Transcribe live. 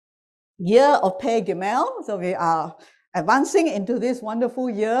year of Pei Gimel. So we are advancing into this wonderful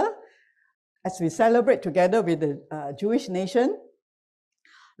year as we celebrate together with the Jewish nation.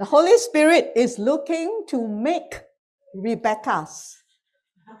 The Holy Spirit is looking to make Rebekahs.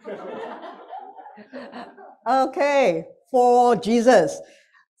 Okay, for Jesus.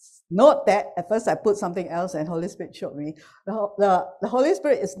 Note that at first I put something else and Holy Spirit showed me. The Holy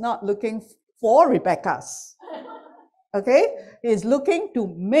Spirit is not looking for Rebekahs. Okay, He is looking to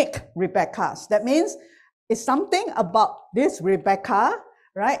make Rebekahs. That means it's something about this Rebekah,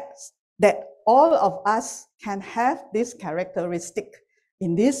 right, that all of us can have this characteristic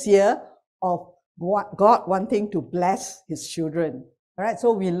in this year of God wanting to bless His children. All right,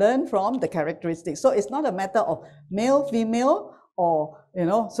 so we learn from the characteristics. So it's not a matter of male, female, or,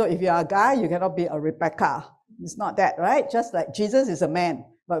 so if you are a guy, you cannot be a Rebekah. It's not that, right? Just like Jesus is a man,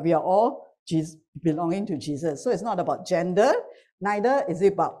 but we are all belonging to Jesus. So it's not about gender, neither is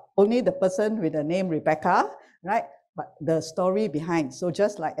it about only the person with the name Rebekah, right? But the story behind. So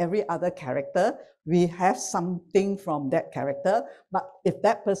just like every other character, we have something from that character. But if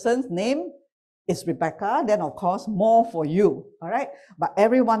that person's name is Rebekah, then of course more for you, all right? But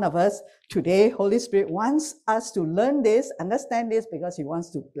every one of us today, Holy Spirit wants us to learn this, understand this, because He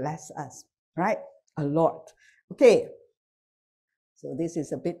wants to bless us, right? A lot. Okay. So this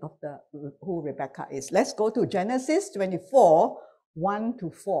is a bit of who Rebekah is. Let's go to Genesis 24,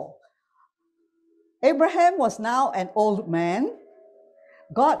 1-4. Abraham was now an old man.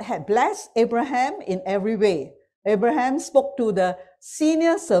 God had blessed Abraham in every way. Abraham spoke to the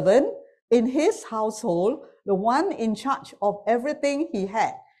senior servant in his household, the one in charge of everything he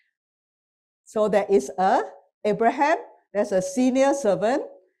had. So there is Abraham, there's a senior servant,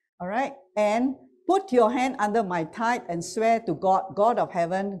 all right, and put your hand under my tithe and swear to God, God of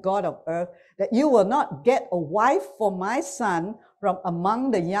heaven, God of earth, that you will not get a wife for my son from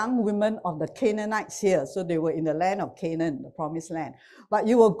among the young women of the Canaanites here. So they were in the land of Canaan, the promised land. But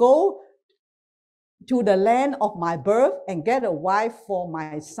you will go to the land of my birth and get a wife for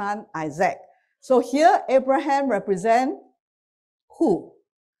my son Isaac. So here Abraham represents who?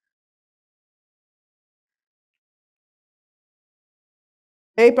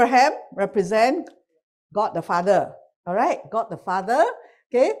 Abraham represents God the Father. All right, God the Father.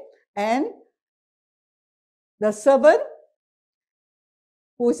 Okay, and the servant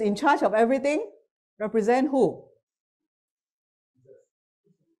who is in charge of everything represent who?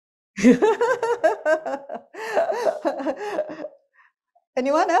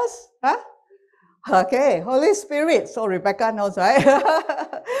 Anyone else? Huh? Okay, Holy Spirit. So Rebekah knows, right?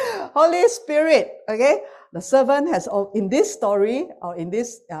 Holy Spirit. Okay, the servant has, in this story or in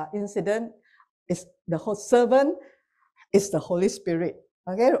this incident, is the whole servant is the Holy Spirit.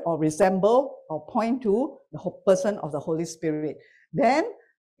 Okay, or resemble or point to the whole person of the Holy Spirit. Then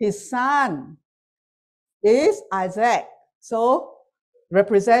his son is Isaac. So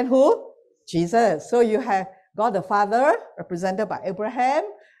represent who? Jesus. So you have God the Father represented by Abraham,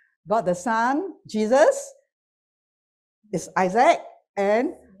 God the Son, Jesus is Isaac,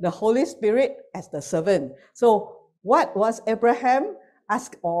 and the Holy Spirit as the servant. So what was Abraham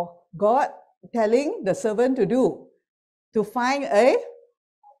asked, or God telling the servant to do? To find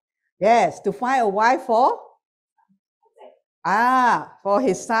to find a wife for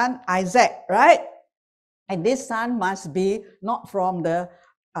his son Isaac, right? And this son must be not from the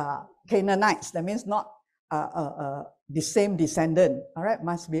Canaanites. That means not the same descendant, all right?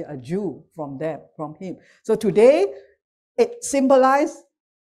 Must be a Jew from them, from him. So today, it symbolizes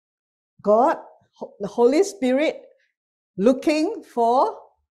God, the Holy Spirit, looking for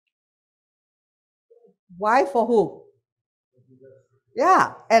wife for who?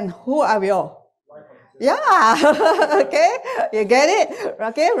 Yeah, and who are we all? Yeah, okay, you get it?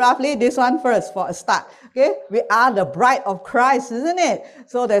 Okay, roughly this one first for a start. Okay, we are the bride of Christ, isn't it?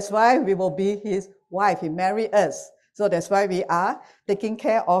 So that's why we will be His wife. He married us. So that's why we are taking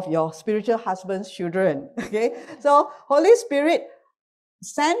care of your spiritual husband's children. Okay, so Holy Spirit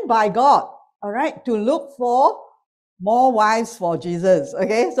sent by God, all right, to look for more wives for Jesus.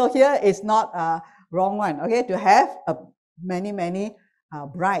 Okay, so here is not a wrong one. Okay, to have many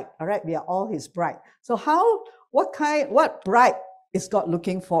bride. All right, we are all His bride. So what bride is God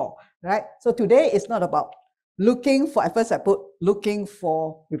looking for? Right. So today it's not about looking for. At first I put looking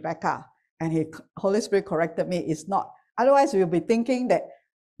for Rebekah, and Holy Spirit corrected me. It's not. Otherwise we'll be thinking that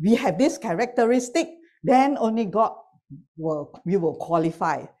we have this characteristic, then only God we will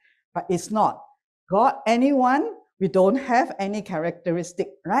qualify. But it's not. God, anyone, we don't have any characteristic,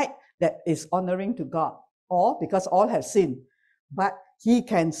 right, that is honoring to God, or because all have sinned. But He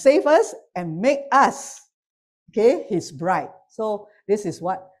can save us and make us, okay, His bride. So this is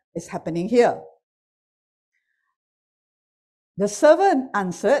what is happening here. The servant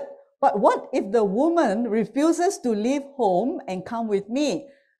answered, but what if the woman refuses to leave home and come with me?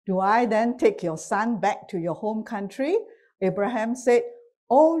 Do I then take your son back to your home country? Abraham said,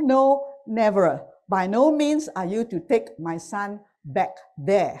 oh no, never. By no means are you to take my son back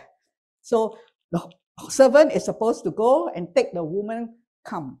there. So the servant is supposed to go and take the woman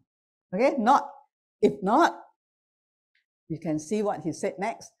come. Okay, if not, you can see what he said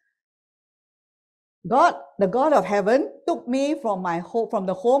next. God, the God of heaven, took me from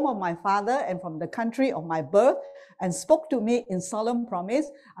the home of my father and from the country of my birth, and spoke to me in solemn promise,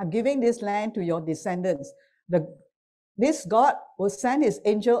 I'm giving this land to your descendants. This God will send his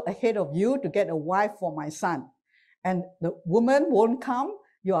angel ahead of you to get a wife for my son. And the woman won't come,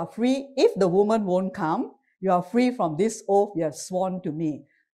 you are free. If the woman won't come, you are free from this oath you have sworn to me.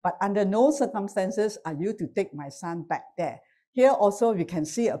 But under no circumstances are you to take my son back there. Here also we can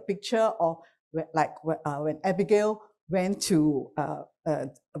see a picture of when Abigail went to a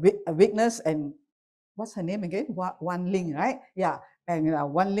witness, and what's her name again? Wan Ling, right? Yeah, and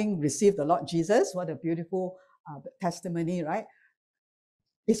Wan Ling received the Lord Jesus. What a beautiful testimony, right?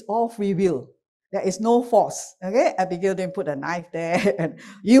 It's all free will. There is no force. Okay, Abigail didn't put a knife there, and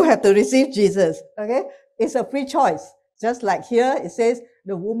you have to receive Jesus. Okay, it's a free choice. Just like here, it says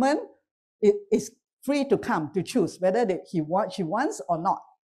the woman is free to come to choose whether she wants or not.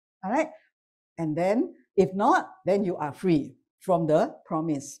 All right. And then, if not, then you are free from the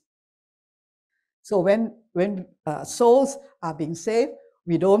promise. So when souls are being saved,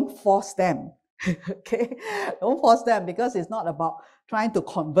 we don't force them. Okay, don't force them, because it's not about trying to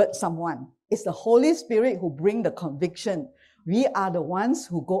convert someone. It's the Holy Spirit who brings the conviction. We are the ones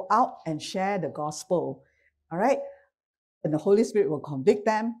who go out and share the gospel. All right, and the Holy Spirit will convict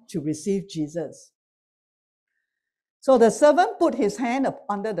them to receive Jesus. So the servant put his hand up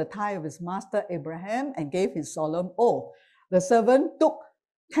under the thigh of his master Abraham and gave his solemn oath. The servant took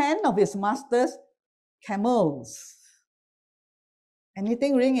 10 of his master's camels.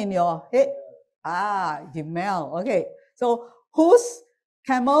 Anything ring in your head? Gimel. Okay. So whose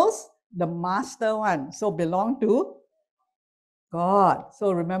camels? The master one. So belong to God.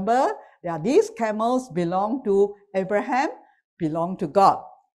 So remember, these camels belong to Abraham, belong to God.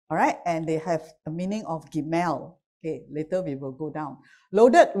 All right. And they have the meaning of Gimel. Okay, later we will go down.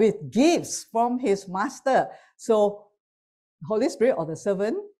 Loaded with gifts from his master. So Holy Spirit or the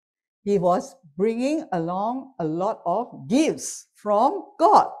servant, he was bringing along a lot of gifts from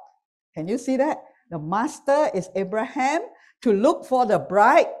God. Can you see that? The master is Abraham. To look for the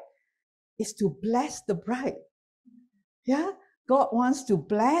bride is to bless the bride. Yeah, God wants to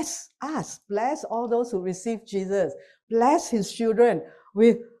bless us, bless all those who receive Jesus, bless his children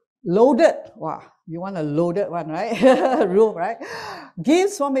with loaded, wow, you want a loaded one, right? Roof, right?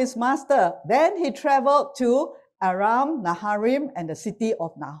 Gifts from his master. Then he traveled to Aram Naharim and the city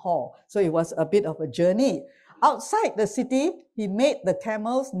of Nahor. So it was a bit of a journey. Outside the city, he made the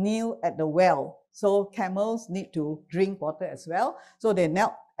camels kneel at the well. So camels need to drink water as well. So they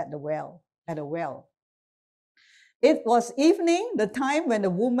knelt at the well. It was evening, the time when the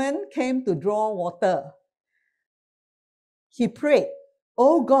woman came to draw water. He prayed,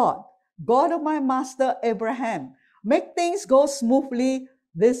 "Oh God, God of my master Abraham, make things go smoothly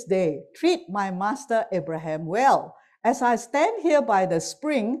this day. Treat my master Abraham well. As I stand here by the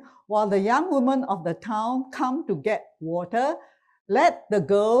spring, while the young women of the town come to get water, let the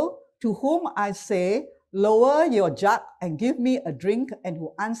girl to whom I say, lower your jug and give me a drink, and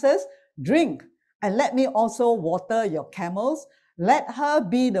who answers, drink, and let me also water your camels. Let her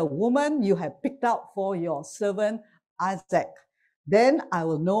be the woman you have picked out for your servant Isaac. Then I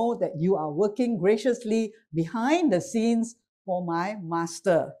will know that you are working graciously behind the scenes for my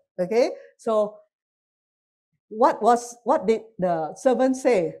master." Okay, so what did the servant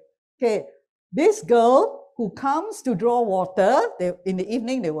say? Okay, this girl who comes to draw water, in the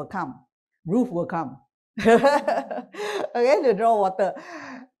evening they will come. Ruth will come. Okay, to draw water.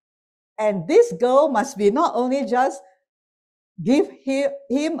 And this girl must be not only just give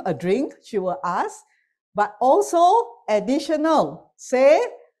him a drink, she will ask, but also additional. Say,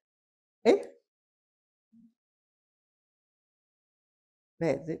 where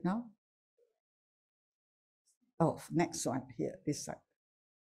is it now? Oh, next one here, this side.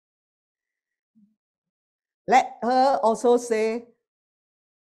 Let her also say,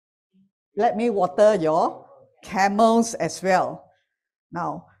 let me water your camels as well.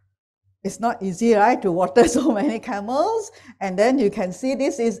 Now, it's not easy, right, to water so many camels. And then you can see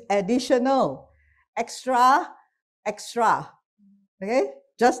this is additional, extra. Okay,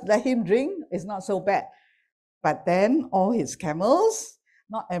 just let him drink, it's not so bad. But then all his camels,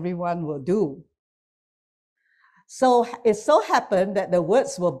 Not everyone will do. So it so happened that the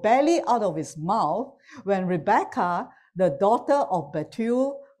words were barely out of his mouth when Rebekah, the daughter of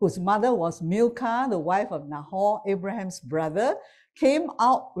Bethuel, whose mother was Milcah, the wife of Nahor, Abraham's brother, came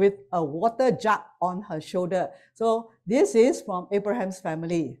out with a water jug on her shoulder. So this is from Abraham's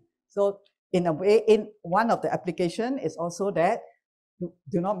family. So in a way, in one of the application is also that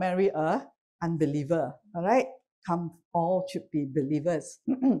do not marry a unbeliever. All right, all should be believers.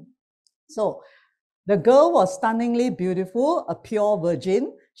 So the girl was stunningly beautiful, a pure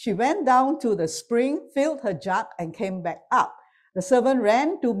virgin. She went down to the spring, filled her jug, and came back up. The servant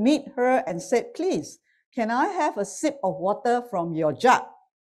ran to meet her and said, "Please, can I have a sip of water from your jug?"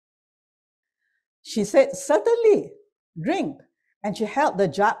 She said, "Certainly, drink." And she held the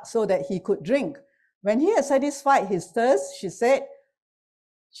jug so that he could drink. When he had satisfied his thirst,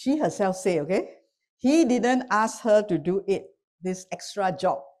 she herself said, okay, he didn't ask her to do it, this extra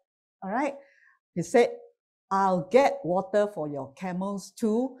job. All right. He said, "I'll get water for your camels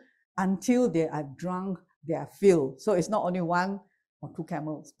too until they are drunk, they are filled." So it's not only one or two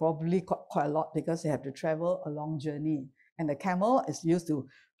camels, probably quite a lot because they have to travel a long journey. And the camel is used to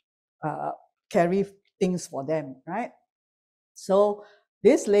carry things for them, right? So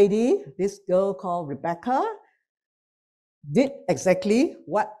this lady, this girl called Rebekah, did exactly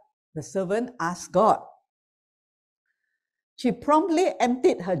what the servant asked God. She promptly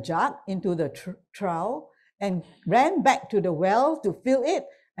emptied her jug into the trough and ran back to the well to fill it,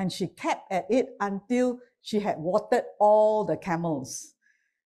 and she kept at it until she had watered all the camels.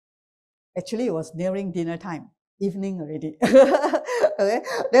 Actually, it was nearing dinner time, evening already. Okay?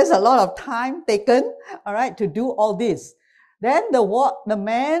 There's a lot of time taken, all right, to do all this. Then the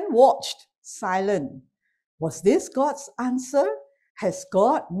man watched silent. Was this God's answer? Has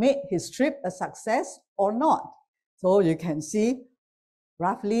God made his trip a success or not? So you can see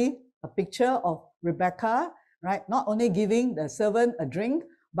roughly a picture of Rebekah, right? Not only giving the servant a drink,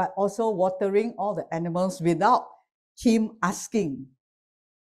 but also watering all the animals without him asking.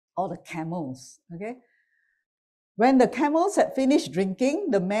 All the camels, okay? When the camels had finished drinking,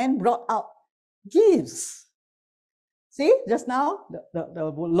 the man brought out gifts. See, just now,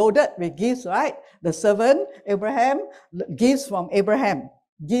 the loaded with gifts, right? The servant, Abraham, gifts from Abraham,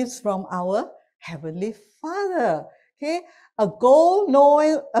 gifts from our Heavenly Father. Okay, a gold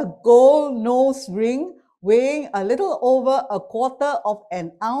nose ring weighing a little over 1/4 of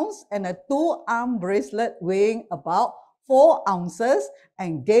an ounce and a 2-arm bracelet weighing about 4 ounces,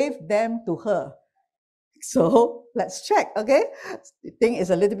 and gave them to her. So let's check, okay? I think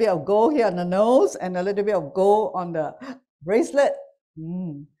it's a little bit of gold here on the nose and a little bit of gold on the bracelet.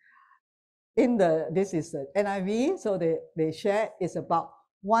 This is the NIV, so they share it's about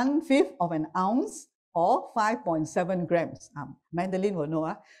 1/5 of an ounce or 5.7 grams. Madeline will know.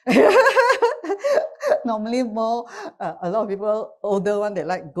 Normally more, a lot of people, older one, they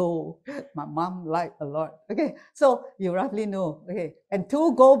like gold. My mom liked a lot. Okay, so you roughly know. Okay, and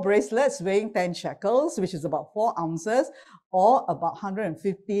 2 gold bracelets weighing 10 shekels, which is about 4 ounces or about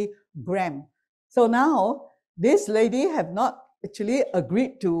 150 grams. So now this lady have not actually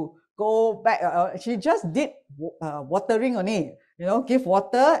agreed to go back. She just did watering only, give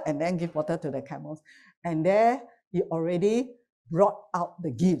water and then give water to the camels. And there he already brought out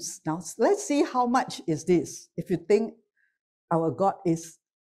the gifts. Now let's see how much is this. If you think our God is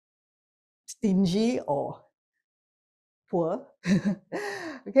stingy or poor.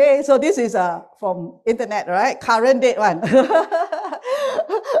 Okay, so this is from internet, right? Current date one.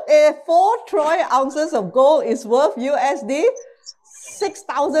 4 troy ounces of gold is worth USD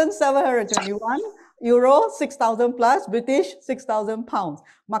 6,721. Euro 6,000 plus, British 6,000 pounds.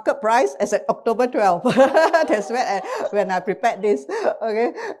 Market price as at October 12. That's when I prepared this.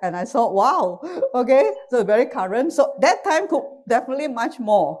 Okay, and I thought, wow. Okay, so very current. So that time could definitely much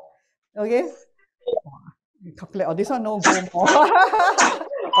more. Okay, calculate. Oh, this one no gold more.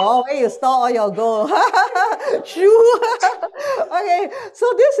 Oh, where you store all your gold? Shoe. Okay, so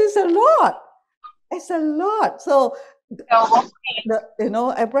this is a lot. It's a lot. So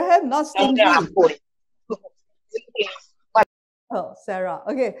Abraham not stingy. Oh, Sarah.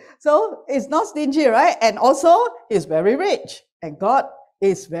 Okay, so it's not stingy, right? And also, he's very rich. And God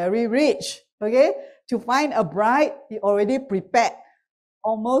is very rich. Okay, to find a bride, he already prepared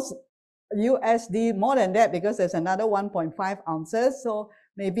almost USD, more than that, because there's another 1.5 ounces. So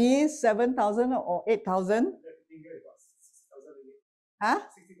maybe 7,000 or 8,000. Huh?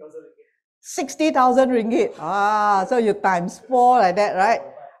 60,000 ringgit. So you times 4 like that, right?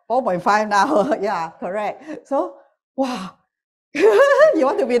 4.5 now. Yeah, correct. So, wow. You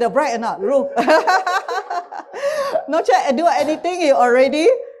want to be the bride or not? Ruth. Not sure do anything, you already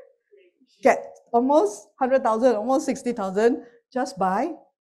get almost 100,000, almost 60,000 just by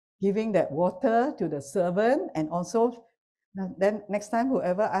giving that water to the servant. And also, then next time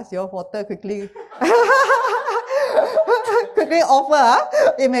whoever asks your water, quickly quickly offer.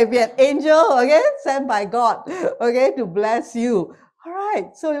 Huh? It may be an angel, okay, sent by God, okay, to bless you. All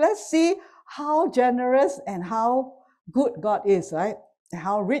right, so let's see how generous and how good God is, right? And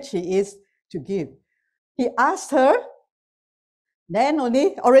how rich He is to give. He asked her, then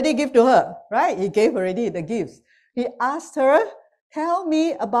already give to her, right? He gave already the gifts. He asked her, tell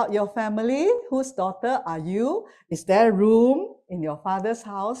me about your family. Whose daughter are you? Is there room in your father's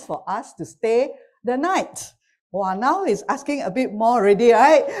house for us to stay the night? Wow, now he's asking a bit more already,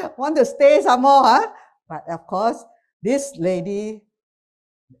 right? Want to stay some more, huh? But of course, this lady,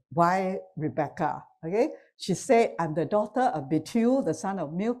 why Rebecca? Okay, she said, I'm the daughter of Bethuel, the son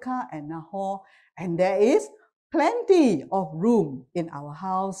of Milcah and Nahor, and there is plenty of room in our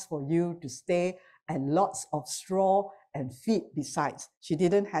house for you to stay and lots of straw and feed besides. She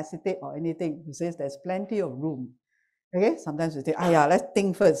didn't hesitate or anything. She says there's plenty of room. Okay, sometimes we say, yeah, let's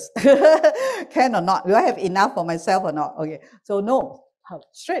think first. Can or not? Do I have enough for myself or not? Okay, so no,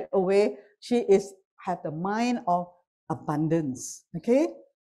 straight away, she have the mind of abundance. Okay,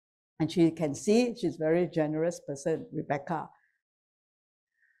 and she can see she's a very generous person, Rebecca.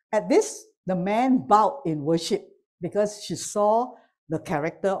 At this, the man bowed in worship because she saw the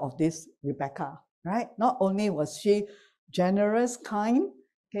character of this Rebecca, right? Not only was she generous, kind,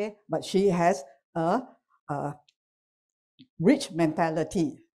 okay, but she has a rich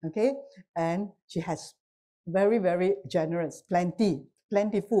mentality, okay, and she has very, very generous,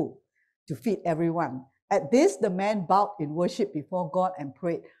 plentiful to feed everyone. At this, the man bowed in worship before God and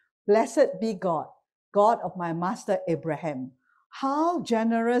prayed, blessed be God, God of my master Abraham. How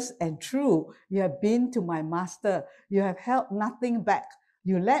generous and true you have been to my master. You have held nothing back.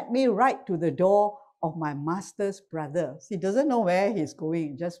 You led me right to the door of my master's brother. He doesn't know where he's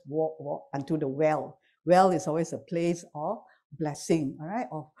going, just walk unto the well. Well is always a place of blessing, all right,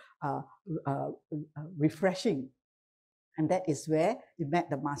 of refreshing. And that is where he met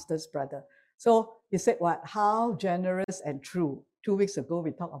the master's brother. So he said what? How generous and true. 2 weeks ago,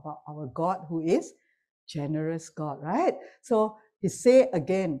 we talked about our God who is generous God, right? So he say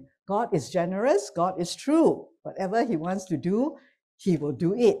again, God is generous, God is true. Whatever he wants to do, he will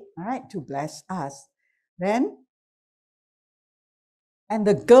do it, all right, to bless us. Then, and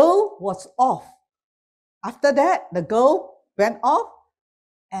the girl was off. After that, the girl went off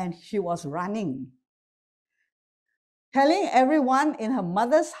and she was running, telling everyone in her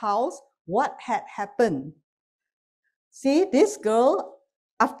mother's house what had happened. See, this girl,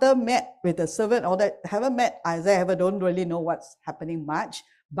 after met with the servant, or that haven't met Isaiah, don't really know what's happening much,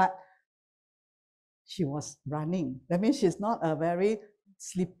 but she was running. That means she's not a very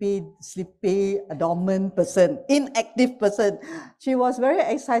sleepy, dormant person, inactive person. She was very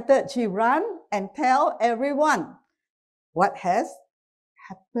excited. She ran and tell everyone what has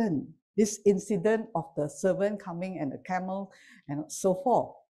happened. This incident of the servant coming and the camel and so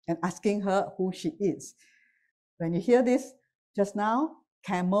forth, and asking her who she is. When you hear this just now,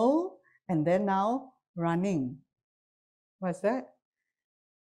 camel, and then now running. What's that?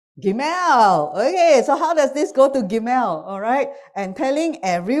 Gimel. Okay, so how does this go to Gimel? All right, and telling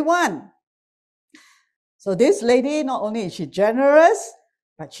everyone. So this lady, not only is she generous,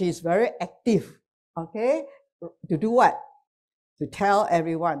 but she's very active. Okay, to do what? To tell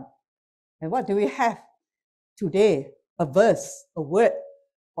everyone. And what do we have today? A verse, a word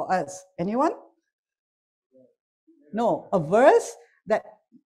for us. Anyone? No, a verse that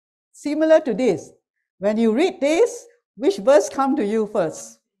similar to this. When you read this, which verse come to you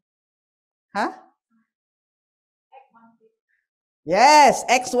first? Huh? Yes,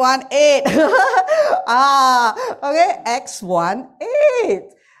 Acts 1:8. Okay, Acts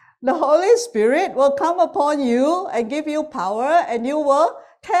 1:8. The Holy Spirit will come upon you and give you power, and you will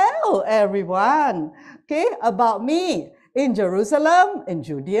tell everyone, okay, about me in Jerusalem, in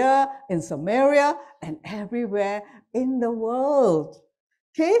Judea, in Samaria, and everywhere in the world.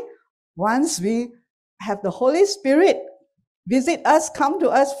 Okay, once we have the Holy Spirit visit us, come to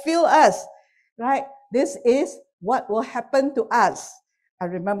us, fill us, right? This is what will happen to us. I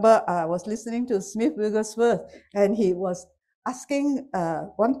remember I was listening to Smith Wigglesworth, and he was asking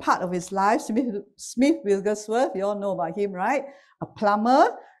one part of his life. Smith Wigglesworth, you all know about him, right? A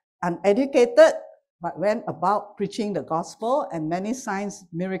plumber, uneducated, but went about preaching the gospel, and many signs,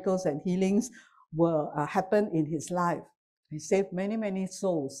 miracles, and healings will happen in his life. He saved many, many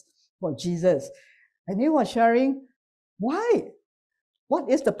souls for Jesus. And he was sharing, why what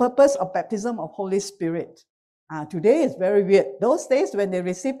is the purpose of baptism of Holy Spirit? Today is very weird. Those days when they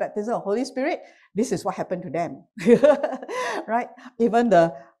received baptism of Holy Spirit, this is what happened to them, right? Even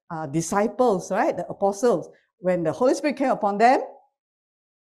the disciples, right? The apostles, when the Holy Spirit came upon them,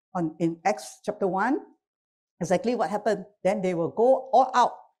 in Acts chapter 1, exactly what happened. Then they will go all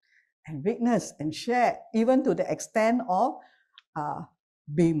out and witness and share, even to the extent of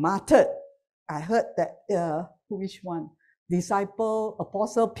being martyred. I heard that, which one? Disciple,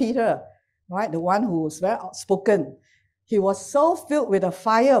 Apostle Peter, right? The one who was very outspoken. He was so filled with the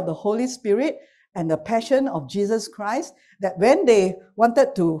fire of the Holy Spirit and the passion of Jesus Christ that when they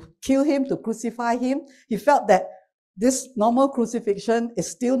wanted to kill him, to crucify him, he felt that this normal crucifixion is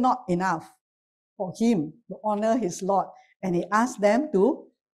still not enough for him to honor his Lord. And he asked them to,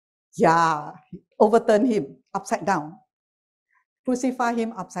 overturn him upside down. Crucify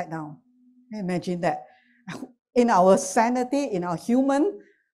him upside down. Imagine that. In our sanity, in our human,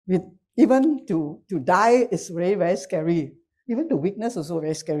 even to die is very, very scary. Even to witness also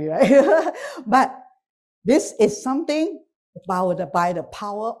very scary, right? But this is something by the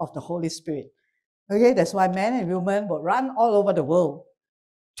power of the Holy Spirit. Okay, that's why men and women will run all over the world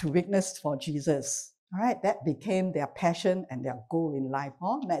to witness for Jesus. All right, that became their passion and their goal in life.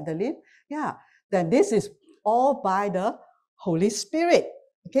 Oh, Magdalene? Yeah, then this is all by the Holy Spirit.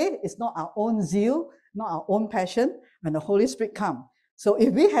 Okay, it's not our own zeal, not our own passion, when the Holy Spirit comes. So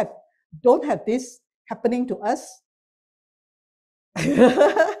if we don't have this happening to us,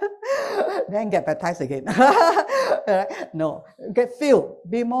 then get baptized again. No, get filled,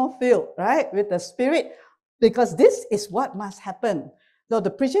 be more filled, right, with the Spirit, because this is what must happen. So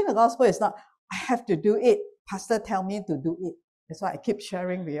the preaching of the gospel is not, I have to do it, pastor tell me to do it. That's why I keep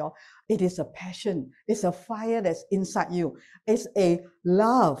sharing with you. It is a passion. It's a fire that's inside you. It's a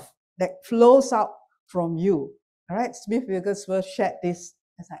love that flows out from you. All right, Smith Wigglesworth shared this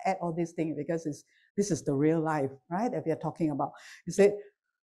as I add all these things because this is the real life, right, that we are talking about. He said,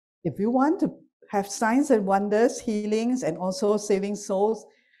 if you want to have signs and wonders, healings, and also saving souls,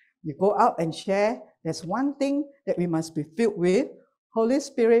 you go out and share. There's one thing that we must be filled with: Holy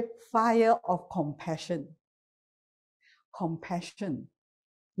Spirit, fire of compassion. Compassion.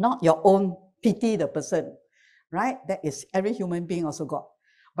 Not your own pity the person, right? That is every human being also got.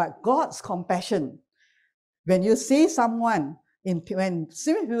 But God's compassion. When you see someone, when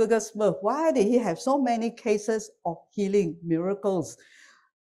Smith Wigglesworth, why did he have so many cases of healing, miracles?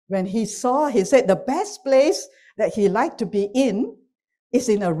 When he said the best place that he liked to be in is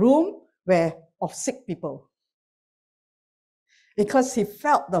in a room of sick people. Because he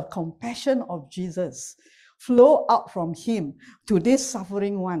felt the compassion of Jesus flow out from him to this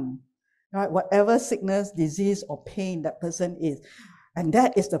suffering one, right? Whatever sickness, disease, or pain that person is. And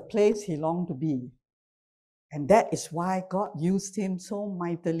that is the place he longed to be. And that is why God used him so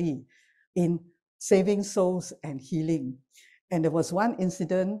mightily in saving souls and healing. And there was one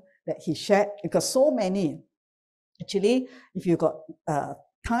incident that he shared, because so many. Actually, if you got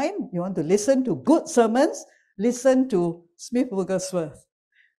time, you want to listen to good sermons, listen to Smith Wigglesworth.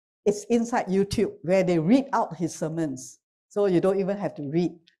 It's inside YouTube where they read out his sermons. So you don't even have to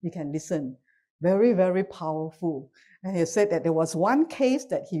read, you can listen. Very, very powerful. And he said that there was one case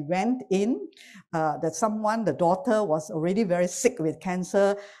that he went in, that the daughter was already very sick with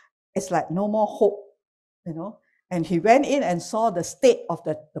cancer. It's like no more hope, you know. And he went in and saw the state of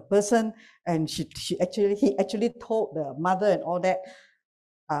the person, and he actually told the mother and all that,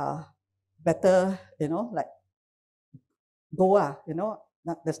 better, you know, like, go, you know,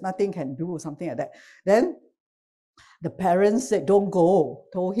 there's nothing can do, something like that. Then the parents said, don't go,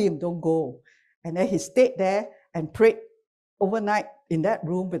 told him, don't go. And then he stayed there and prayed overnight in that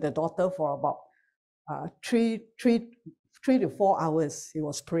room with the daughter for about 3 to 4 hours. He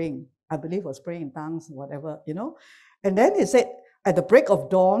was praying. I believe he was praying in tongues, whatever, you know. And then he said, at the break of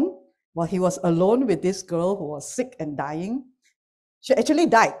dawn, while he was alone with this girl who was sick and dying, she actually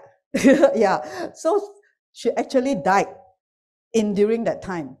died. Yeah, so she actually died during that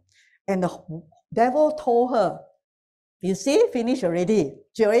time. And the devil told her, you see, finished already.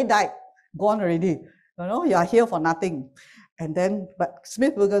 She already died, gone already. You know, you are here for nothing. And then, but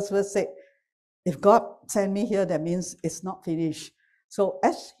Smith Wigglesworth said, if God sent me here, that means it's not finished. So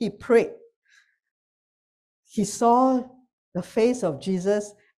as he prayed, he saw the face of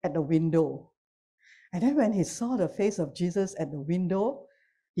Jesus at the window. And then when he saw the face of Jesus at the window,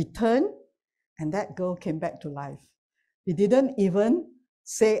 he turned and that girl came back to life. He didn't even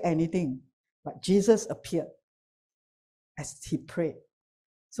say anything, but Jesus appeared as he prayed.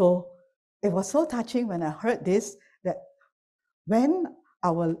 So it was so touching when I heard this, that when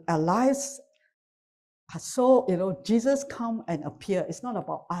our lives So, Jesus come and appear. It's not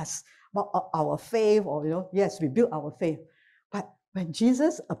about us, about our faith or, yes, we build our faith. But when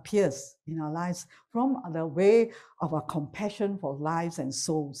Jesus appears in our lives from the way of our compassion for lives and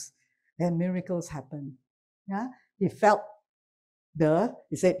souls, then miracles happen. Yeah, he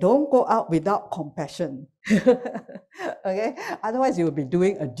said, don't go out without compassion. Okay, otherwise you will be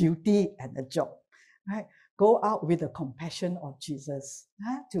doing a duty and a job, right? Go out with the compassion of Jesus,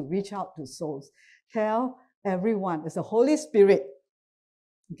 to reach out to souls. Tell everyone, it's the Holy Spirit,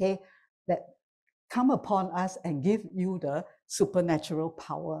 okay, that come upon us and give you the supernatural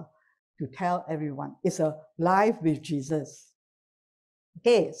power to tell everyone. It's a life with Jesus.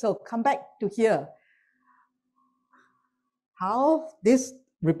 Okay, so come back to here. How this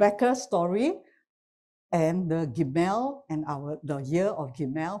Rebecca story and the Gimel and the year of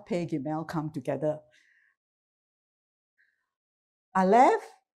Gimel, Pei Gimel, come together. Aleph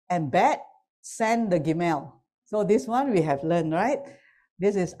and Bet send the Gimel. So this one we have learned, right?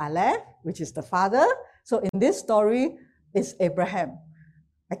 This is Aleph, which is the father. So in this story, it's Abraham.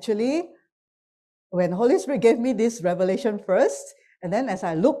 Actually, when Holy Spirit gave me this revelation first, and then as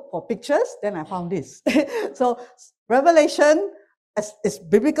I looked for pictures, then I found this. So revelation, it's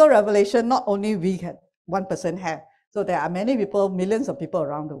biblical revelation, not only we had, one person have. So there are many people, millions of people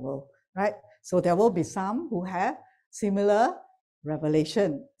around the world, right? So there will be some who have similar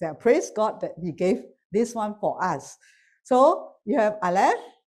revelation. Praise God that He gave this one for us. So you have Aleph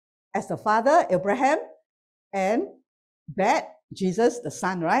as the father, Abraham, and Bet, Jesus, the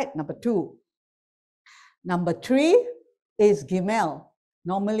son, right? Number 2. Number 3 is Gimel.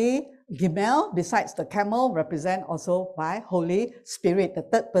 Normally, Gimel, besides the camel, represent also by Holy Spirit, the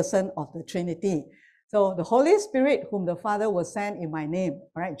third person of the Trinity. So the Holy Spirit, whom the Father will send in my name,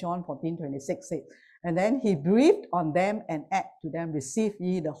 right? John 14:26 says. And then He breathed on them and added to them, receive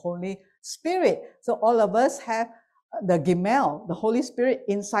ye the Holy Spirit. So all of us have the Gimel, the Holy Spirit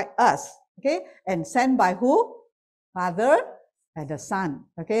inside us, okay? And sent by who? Father and the Son,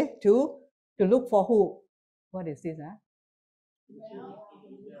 okay? To look for who? What is this?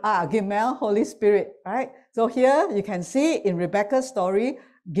 Gimel, Holy Spirit, right? So here you can see in Rebecca's story,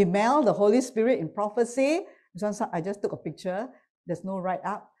 Gimel, the Holy Spirit in prophecy. This one, I just took a picture. There's no write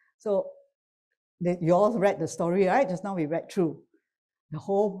up. So you all read the story, right? Just now we read through the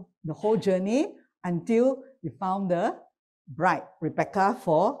whole journey until we found the bride, Rebecca,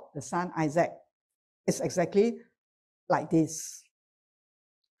 for the son Isaac. It's exactly like this.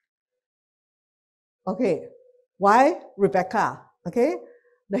 Okay, why Rebecca? Okay,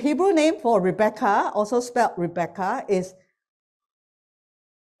 the Hebrew name for Rebecca, also spelled Rebecca, is,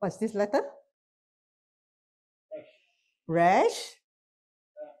 what's this letter? Resh,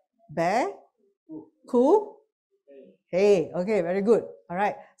 Be, Ku, Hey. Okay, very good. All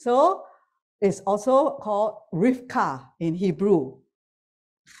right, so it's also called Rivka in Hebrew.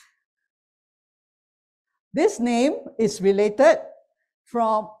 This name is related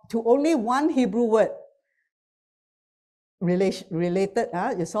to only one Hebrew word. Related,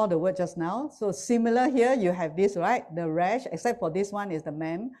 you saw the word just now. So similar here, you have this, right? The Resh, except for this one is the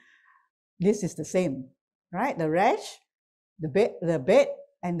Mem. This is the same, right? The Resh, the Bet,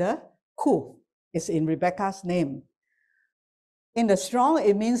 and the Ku is in Rebecca's name. In the Strong,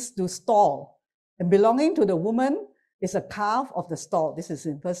 it means to stall. And belonging to the woman is a calf of the stall. This is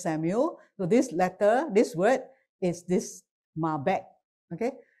in 1 Samuel. So this word is this Mabek,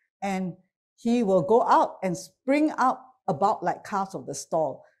 okay? And he will go out and spring out about like calves of the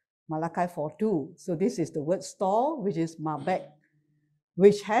stall. Malachi 4:2. So this is the word stall, which is Mabek,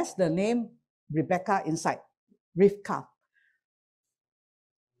 which has the name Rebecca inside, Rivka.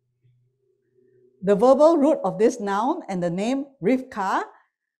 The verbal root of this noun and the name Rivka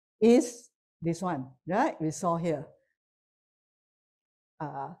is this one, right? We saw here.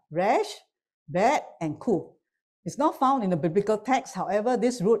 Resh, Bet, and Ku. It's not found in the biblical text. However,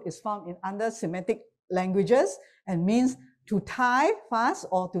 this root is found in other Semitic languages and means to tie fast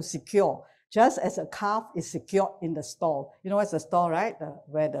or to secure, just as a calf is secured in the stall. You know what's the stall, right?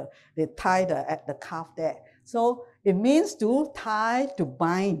 Where they tie the calf there. So it means to tie, to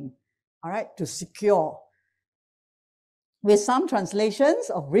bind, all right, to secure. With some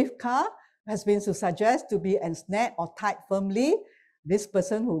translations of Rivka has been to suggest to be ensnared or tied firmly. This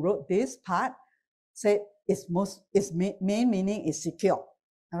person who wrote this part said its main meaning is secure.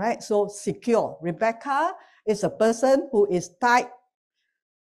 All right, so secure. Rebecca is a person who is tied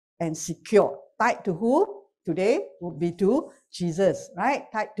and secure. Tied to who? Today would be to Jesus, right?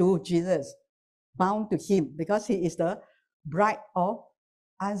 Tied to Jesus, bound to Him, because He is the bride of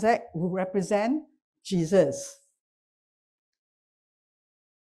Isaac, who represent Jesus.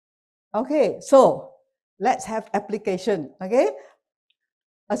 Okay, so let's have application, okay?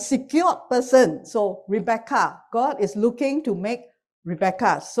 A secured person. So Rebecca, God is looking to make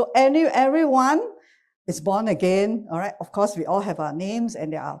Rebecca. So everyone is born again, all right? Of course, we all have our names,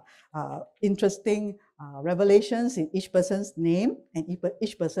 and there are interesting revelations in each person's name and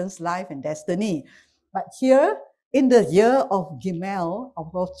each person's life and destiny. But here, in the year of Gimel,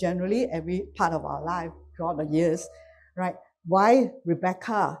 of course, generally every part of our life throughout the years, right? Why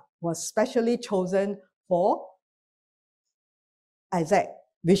Rebecca was specially chosen for Isaac,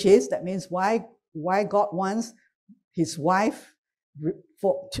 which is, that means why God wants his wife,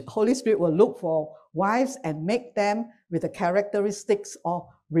 for Holy Spirit will look for wives and make them with the characteristics of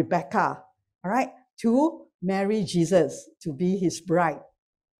Rebecca, all right, to marry Jesus, to be his bride.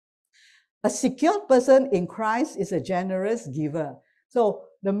 A secured person in Christ is a generous giver. So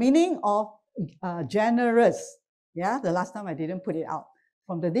the meaning of generous, yeah, the last time I didn't put it out.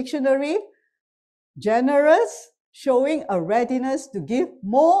 From the dictionary, generous, showing a readiness to give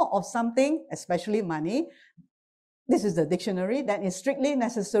more of something, especially money. This is the dictionary, that is strictly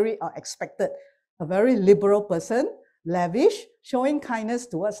necessary or expected. A very liberal person, lavish, showing kindness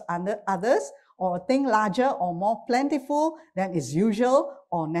towards others, or a thing larger or more plentiful than is usual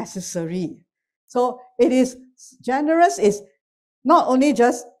or necessary. So it is generous, is not only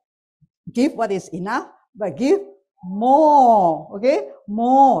just give what is enough, but give more, okay?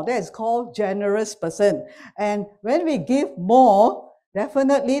 More, that is called generous person. And when we give more,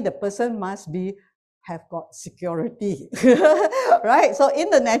 definitely the person must have got security, right? So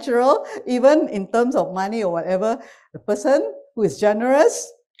in the natural, even in terms of money or whatever, the person who is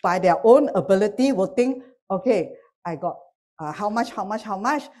generous by their own ability will think, okay, I got how much,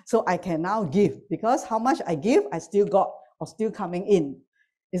 so I can now give, because how much I give, I still got, or still coming in.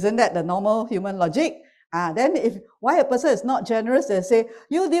 Isn't that the normal human logic? Then if why a person is not generous, they say,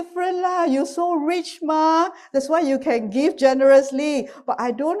 you different lah, you so rich ma, that's why you can give generously, but I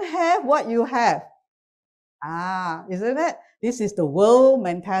don't have what you have. Isn't it? This is the world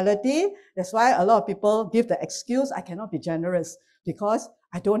mentality. That's why a lot of people give the excuse, I cannot be generous because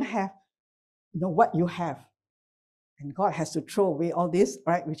I don't have what you have. And God has to throw away all this,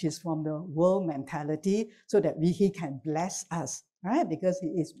 right, which is from the world mentality, so that He can bless us, right, because He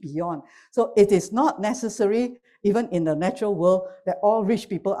is beyond. So it is not necessary, even in the natural world, that all rich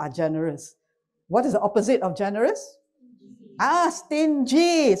people are generous. What is the opposite of generous?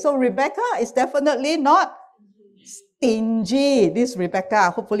 Stingy. So Rebecca is definitely not stingy. This Rebecca,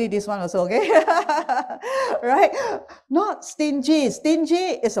 hopefully this one also, okay? Right? Not stingy.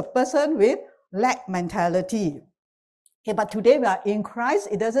 Stingy is a person with lack mentality. Okay, but today we are in Christ.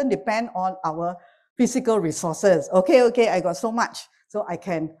 It doesn't depend on our physical resources. Okay, I got so much, so I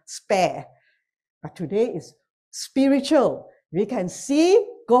can spare. But today is spiritual. We can see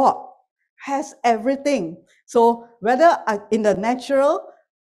God has everything. So whether in the natural,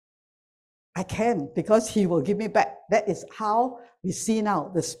 I can, because He will give me back. That is how we see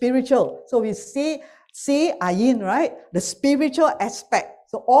now, the spiritual. So we see Ayin, right? The spiritual aspect.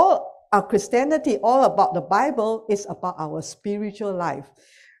 So all our Christianity, all about the Bible, is about our spiritual life.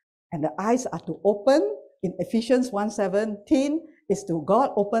 And the eyes are to open. In Ephesians 1:17, is to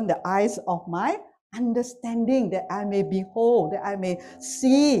God open the eyes of my understanding, that I may behold, that I may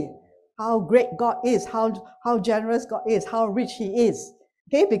see how great God is, how generous God is, how rich He is.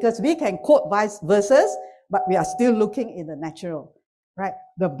 Okay, because we can quote verses, but we are still looking in the natural, right?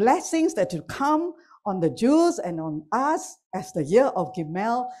 The blessings that will come on the Jews and on us as the year of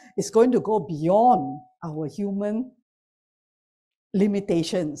Gimel is going to go beyond our human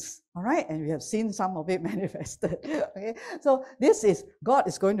limitations, all right? And we have seen some of it manifested, okay? So this is, God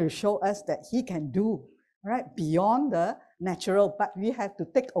is going to show us that He can do, all right, beyond the natural, but we have to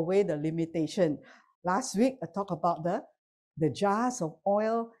take away the limitation. Last week, I talked about the jars of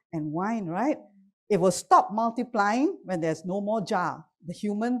oil and wine, right? It will stop multiplying when there's no more jar. The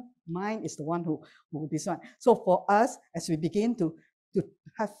human mind is the one who this one. So for us, as we begin to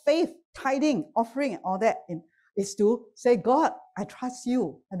have faith, tithing, offering, and all that, is to say, God, I trust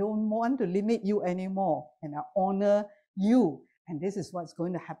you. I don't want to limit you anymore, and I honor you. And this is what's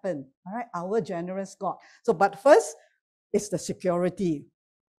going to happen. All right, our generous God. So, but first, it's the security.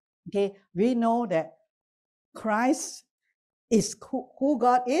 Okay, we know that Christ is who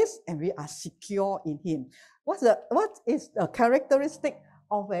God is, and we are secure in Him. What is the characteristic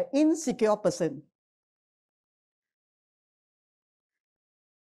of an insecure person?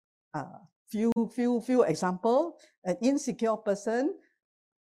 Few example. An insecure person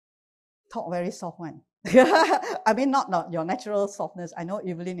talk very soft one. I mean, not your natural softness. I know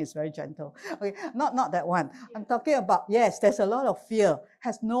Evelyn is very gentle. Okay, not that one. I'm talking about, yes, there's a lot of fear,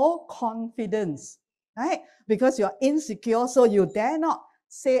 has no confidence. right? Because you're insecure, so you dare not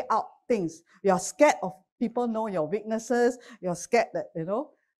say out things. You're scared of people know your weaknesses. You're scared that,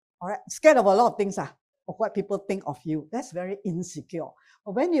 all right, scared of a lot of things, of what people think of you. That's very insecure.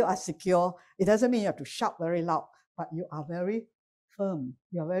 But when you are secure, it doesn't mean you have to shout very loud, but you are very firm.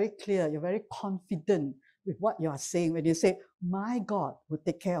 You're very clear. You're very confident with what you are saying. When you say, my God will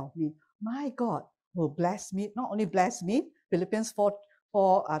take care of me. My God will bless me. Not only bless me, Philippians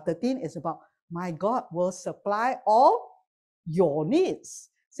 4:13 is about my God will supply all your needs.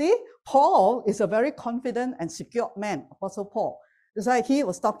 See, Paul is a very confident and secure man, Apostle Paul. It's like he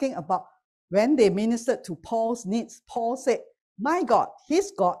was talking about when they ministered to Paul's needs. Paul said, my God,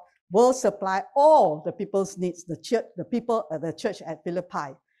 his God will supply all the people's needs, the church, the people at the church at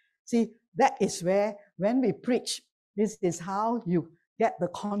Philippi. See, that is where, when we preach, this is how you get the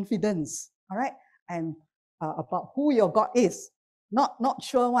confidence, all right? And about who your God is. Not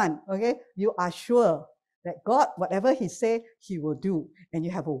sure one, okay? You are sure that God, whatever he say, he will do. And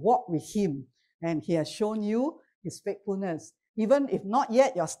you have a walk with him. And he has shown you his faithfulness. Even if not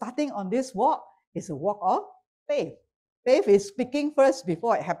yet, you're starting on this walk, it's a walk of faith. Faith is speaking first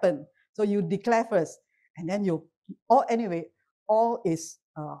before it happens. So you declare first. And then anyway, all is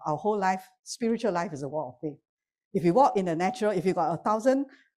our whole life, spiritual life is a walk of faith. If you walk in the natural, if you got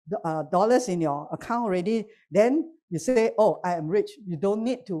 $1,000 in your account already, then you say, oh, I am rich. You don't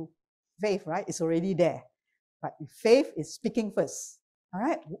need to faith, right? It's already there. But faith is speaking first. All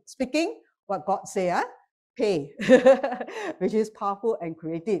right? Speaking what God say, pay, which is powerful and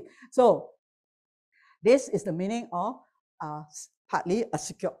creative. So this is the meaning of partly a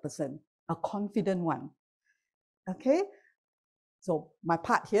secure person, a confident one. Okay? So my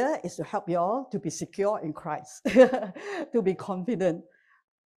part here is to help you all to be secure in Christ, to be confident.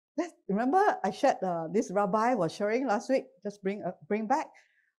 Remember I shared this rabbi was sharing last week, just bring back.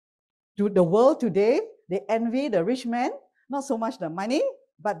 To the world today, they envy the rich man, not so much the money,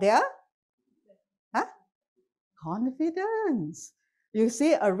 but their confidence. You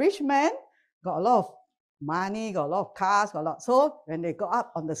see, a rich man got a lot of money, got a lot of cars, got a lot. So when they go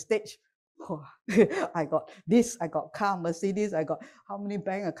up on the stage, oh, I got this, I got car, Mercedes, I got how many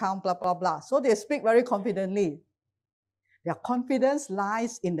bank account, blah, blah, blah. So they speak very confidently. Their confidence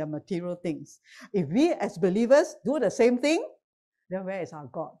lies in the material things. If we as believers do the same thing, then where is our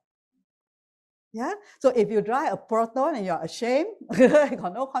God? Yeah. So if you drive a Proton and you're ashamed, you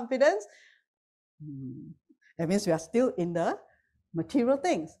got no confidence, that means we are still in the material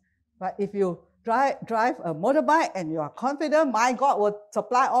things. But if you drive a motorbike and you are confident, my God will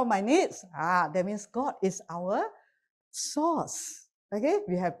supply all my needs, that means God is our source. Okay,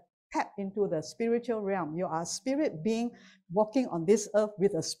 we have tapped into the spiritual realm. You are a spirit being walking on this earth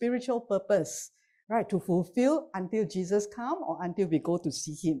with a spiritual purpose, right? To fulfill until Jesus comes or until we go to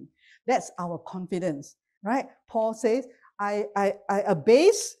see him. That's our confidence, right? Paul says, I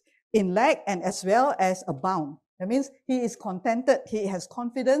abase in lack and as well as abound. That means he is contented. He has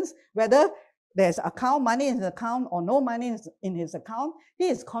confidence whether there's money in his account or no money in his account. He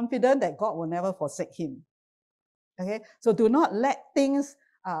is confident that God will never forsake him. Okay, so do not let things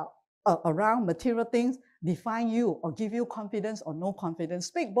around material things define you or give you confidence or no confidence.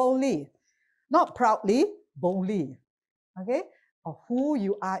 Speak boldly, not proudly, boldly. Okay, of who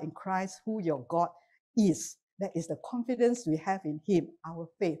you are in Christ, who your God is. That is the confidence we have in him, our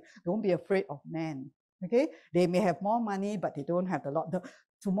faith. Don't be afraid of man. Okay, they may have more money, but they don't have a lot.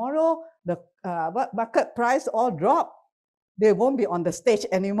 Tomorrow, the market price all drop. They won't be on the stage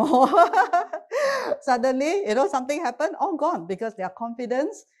anymore. Suddenly, something happened, all gone, because their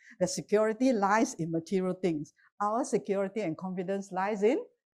confidence, the security lies in material things. Our security and confidence lies in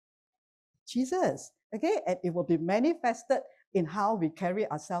Jesus. Okay, and it will be manifested in how we carry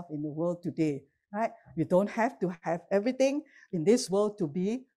ourselves in the world today. Right? You don't have to have everything in this world to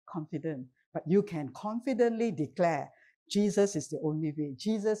be confident, but you can confidently declare, Jesus is the only way.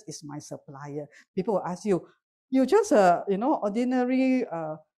 Jesus is my supplier. People will ask you, you're just a ordinary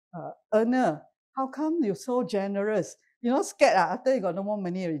earner. How come you're so generous? Scared after you got no more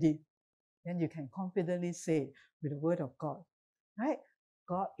money already. Then you can confidently say with the word of God, right?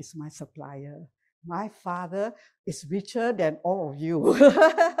 God is my supplier. My Father is richer than all of you.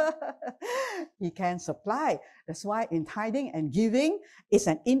 He can supply. That's why in tithing and giving, it's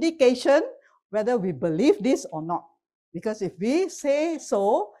an indication whether we believe this or not. Because if we say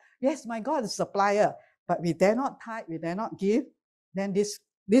so, yes, my God is supplier, but we dare not tithe, we dare not give, then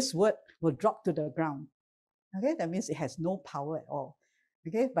this word will drop to the ground. Okay, that means it has no power at all.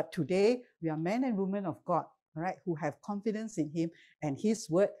 Okay, but today we are men and women of God, all right, who have confidence in him and his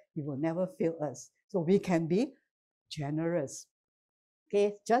word, he will never fail us. So we can be generous.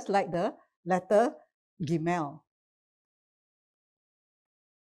 Okay, just like the letter Gimel.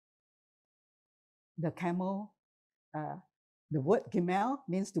 The camel, the word Gimel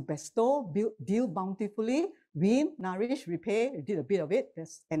means to bestow, deal bountifully, win, nourish, repay. You did a bit of it.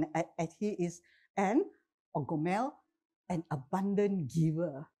 And he is an, or Gomel, an abundant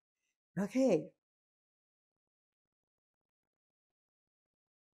giver. Okay.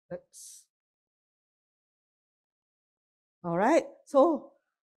 All right. So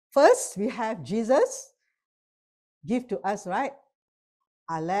first we have Jesus give to us, right?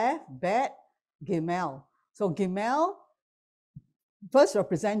 Aleph, Bet, Gimel. So Gimel first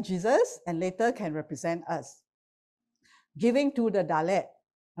represent Jesus and later can represent us. Giving to the Dalet,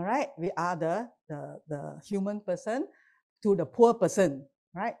 all right? We are the human person to the poor person,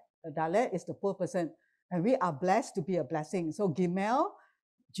 right? The Dalet is the poor person. And we are blessed to be a blessing. So Gimel,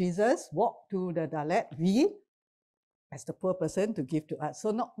 Jesus walked to the Dalet, we as the poor person to give to us.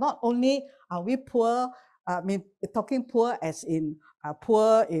 So not only are we poor, talking poor as in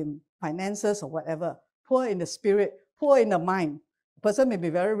poor in finances or whatever, poor in the spirit, poor in the mind. The person may be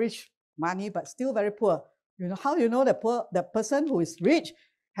very rich, money, but still very poor. You know how you know the person who is rich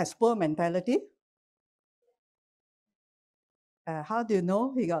has poor mentality? How do you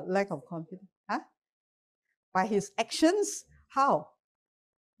know he got lack of confidence? Huh? By his actions. How?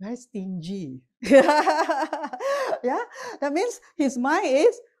 Very stingy. Yeah, that means his mind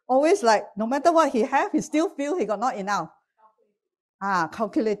is always like, no matter what he have, he still feel he got not enough.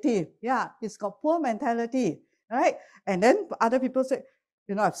 Calculative. Yeah, he's got poor mentality, right? And then other people say,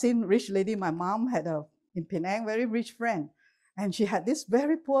 you know, I've seen rich lady. My mom had in Penang, very rich friend, and she had this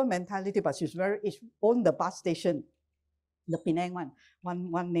very poor mentality, but she's very rich. Owned the bus station, the Penang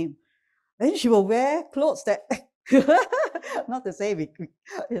one name. Then she will wear clothes that, not to say we,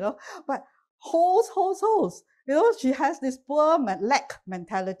 you know, but holes. You know, she has this poor lack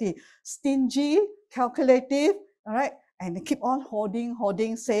mentality, stingy, calculative, all right, and they keep on hoarding,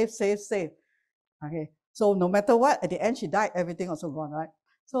 save. Okay, so no matter what, at the end she died, everything also gone, right?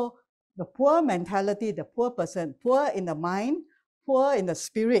 So the poor mentality, the poor person, poor in the mind, poor in the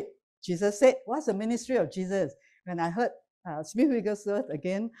spirit. Jesus said, what's the ministry of Jesus? When I heard Smith Wigglesworth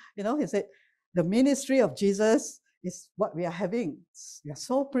again, you know, he said, the ministry of Jesus is what we are having. We are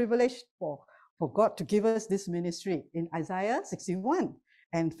so privileged for God to give us this ministry in Isaiah 61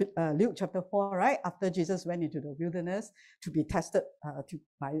 and Luke chapter 4, right? After Jesus went into the wilderness to be tested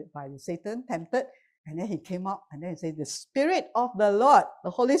by Satan, tempted, and then he came out and then he said, the Spirit of the Lord,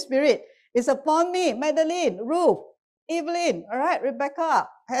 the Holy Spirit, is upon me. Madeline, Ruth, Evelyn, all right, Rebecca,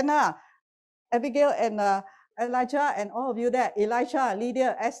 Hannah, Abigail, and Elijah, and all of you there, Elisha,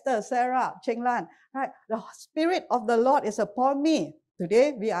 Lydia, Esther, Sarah, Cheng Lan, right? The Spirit of the Lord is upon me.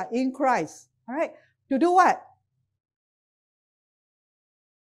 Today we are in Christ, all right? To do what?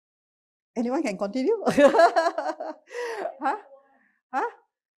 Anyone can continue? Huh?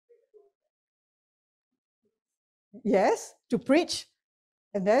 Yes, to preach,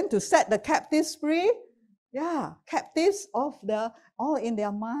 and then to set the captives free. Yeah, captives of all in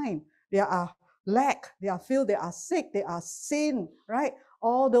their mind. They are lack, they are filled, they are sick, they are sin, right?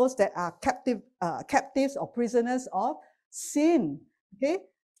 All those that are captives or prisoners of sin. Okay,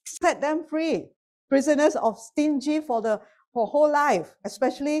 set them free. Prisoners of stingy for whole life,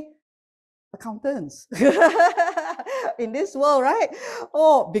 especially accountants in this world, right?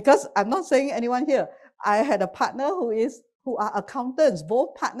 Oh, because I'm not saying anyone here. I had a partner who are accountants,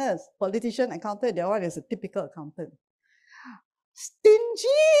 both partners, politician, accountant. The other one is a typical accountant.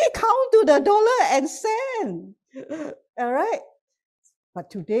 Stingy, count to the dollar and cent. All right. But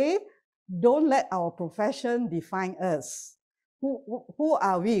today, don't let our profession define us. Who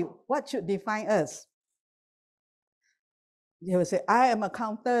are we? What should define us? You will say, I am an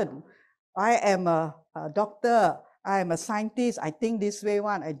accountant. I am a doctor. I am a scientist. I think this way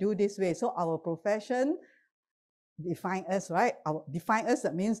one. I do this way. So our profession define us, right? Define us,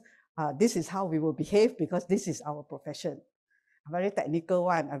 that means this is how we will behave because this is our profession. I'm very technical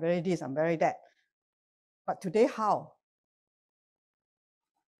one. I'm very this. I'm very that. But today, how?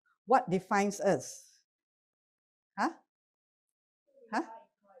 What defines us? Huh? Huh?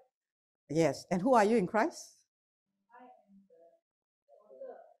 Yes. And who are you in Christ?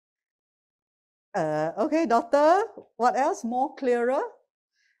 Okay, daughter. What else? More clearer?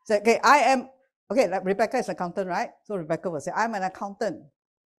 So, okay, I am. Okay, like Rebecca is an accountant, right? So Rebecca will say, I'm an accountant.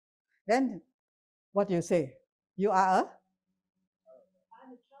 Then what do you say? You are a?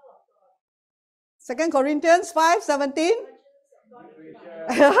 2 Corinthians 5:17.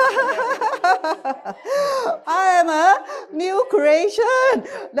 I am a new creation.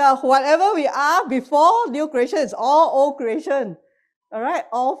 Whatever we are before new creation is all old creation. All right,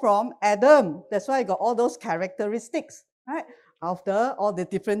 all from Adam. That's why I got all those characteristics, right? After all the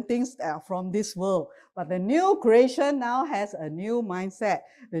different things that are from this world. But the new creation now has a new mindset.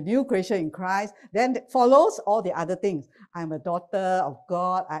 The new creation in Christ then follows all the other things. I'm a daughter of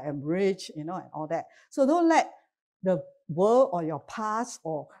God. I am rich, and all that. So don't let the world or your past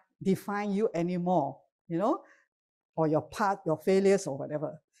or define you anymore, or your past, your failures or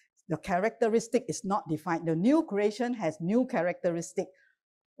whatever. The characteristic is not defined. The new creation has new characteristic.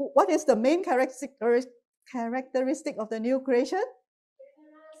 What is the main characteristic of the new creation?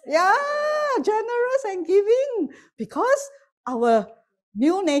 Yeah, generous and giving. Because our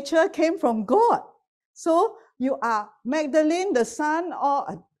new nature came from God. So you are Magdalene, the son or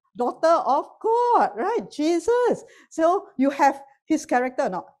a daughter of God, right? Jesus. So you have his character or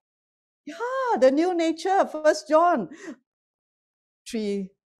not? Yeah, the new nature, 1 John 3,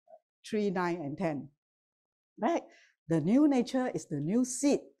 9 and 10. Right? The new nature is the new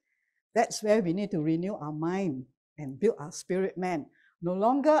seed. That's where we need to renew our mind and build our spirit man. No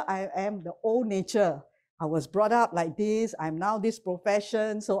longer I am the old nature. I was brought up like this. I'm now this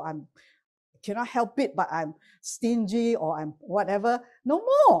profession, so I cannot help it, but I'm stingy or I'm whatever. No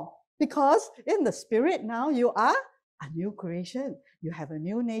more. Because in the spirit now, you are a new creation. You have a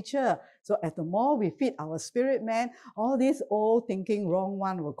new nature. So as the more we feed our spirit man, all this old thinking wrong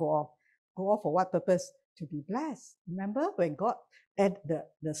one will go off. Go off for what purpose? To be blessed. Remember when God and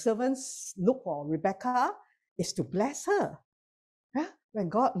the servants look for Rebecca, is to bless her. Yeah? When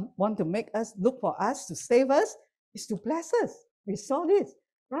God want to make us look for us to save us, is to bless us. We saw this,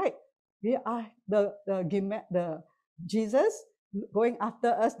 right? We are the Jesus going after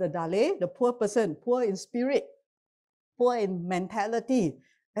us, the Dale, the poor person, poor in spirit, poor in mentality,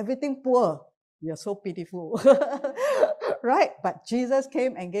 everything poor. We are so pitiful, right? But Jesus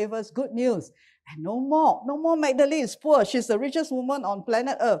came and gave us good news. And no more Magdalene is poor. She's the richest woman on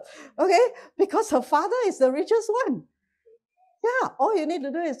planet Earth. Okay? Because her father is the richest one. Yeah, all you need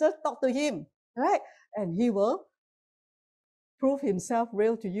to do is just talk to him, right? And he will prove himself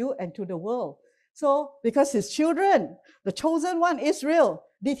real to you and to the world. So, because his children, the chosen one, Israel,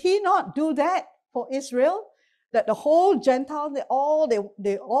 did he not do that for Israel? That the whole Gentile,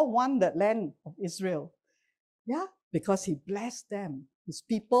 they all won the land of Israel. Yeah, because he blessed them. His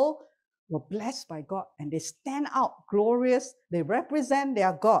people were blessed by God and they stand out glorious. They represent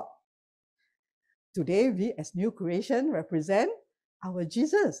their God. Today, we as new creation represent our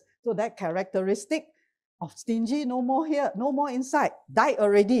Jesus. So that characteristic of stingy, no more here, no more inside, died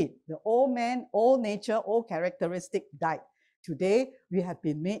already. The old man, old nature, old characteristic died. Today, we have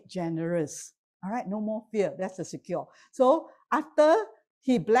been made generous. All right, no more fear. That's the secure. So after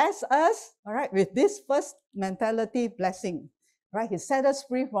he blessed us, all right, with this first mentality blessing, right? He set us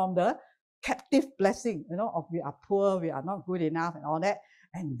free from the captive blessing, of we are poor, we are not good enough and all that.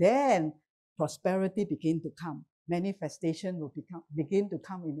 And then prosperity begin to come. Manifestation will begin to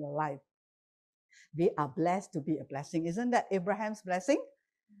come in your life. We are blessed to be a blessing. Isn't that Abraham's blessing?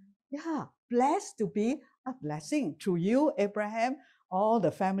 Yeah, blessed to be a blessing. Through you, Abraham, all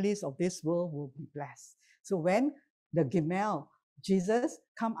the families of this world will be blessed. So when the Gimel, Jesus,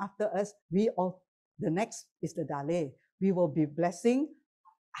 come after us, the next is the Dale. We will be blessing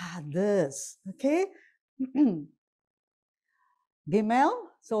others. Okay? Gimel,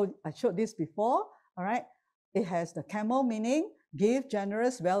 so I showed this before, all right? It has the camel meaning, give,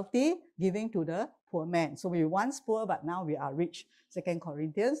 generous, wealthy, giving to the poor man. So we were once poor, but now we are rich. 2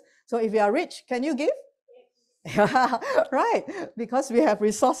 Corinthians. So if you are rich, can you give? Right, because we have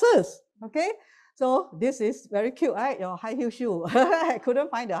resources, okay? So this is very cute, right? Your high heel shoe. I couldn't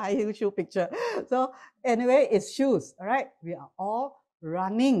find the high heel shoe picture. So anyway, it's shoes, all right? We are all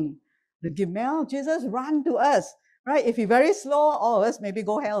running. The Gimel, Jesus ran to us, right? If he's very slow, all of us maybe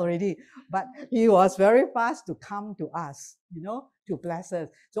go hell already. But he was very fast to come to us, to bless us.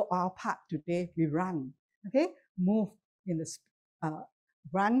 So our part today, we run, okay? Move in the,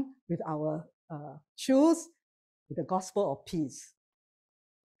 run with our shoes, with the gospel of peace.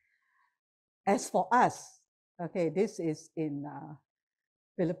 As for us, okay, this is in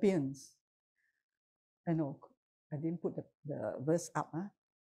Philippians. I know, I didn't put the verse up. Huh?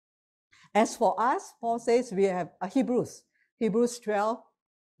 As for us, Paul says we have Hebrews 12,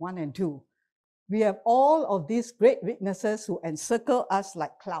 1 and 2. We have all of these great witnesses who encircle us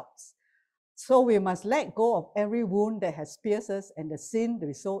like clouds. So we must let go of every wound that has pierced us and the sin that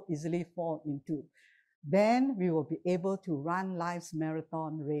we so easily fall into. Then we will be able to run life's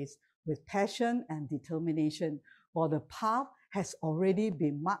marathon race with passion and determination, for the path has already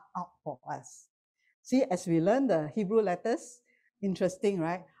been marked out for us. See, as we learn the Hebrew letters, interesting,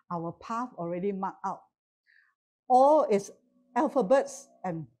 right? Our path already marked out. All is alphabets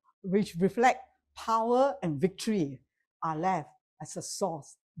and which reflect power and victory are left as a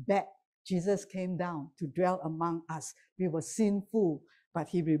source that Jesus came down to dwell among us. We were sinful, but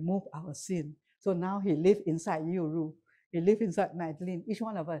he removed our sin. So now he lives inside you, Ru. He lives inside Madeline, each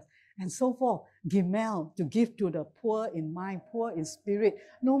one of us. And so forth. Gimel, to give to the poor in mind, poor in spirit.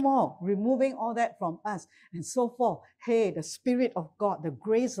 No more, removing all that from us. And so forth. Hey, the Spirit of God, the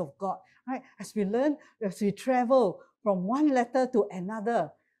grace of God. Right? As we learn, as we travel from one letter to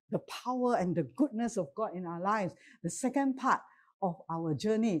another, the power and the goodness of God in our lives. The second part of our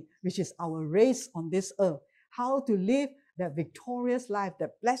journey, which is our race on this earth. How to live that victorious life,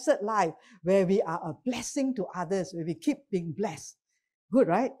 that blessed life, where we are a blessing to others, where we keep being blessed. Good,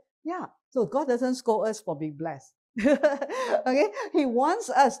 right? Yeah. So God doesn't scold us for being blessed. Okay? He wants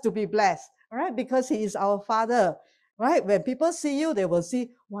us to be blessed, right? Because he is our Father, right? When people see you, they will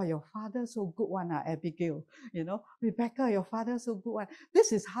see, wow, your father so good one, Abigail. You know, Rebecca, your father so good one.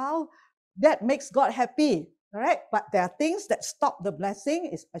 This is how that makes God happy, all right? But there are things that stop the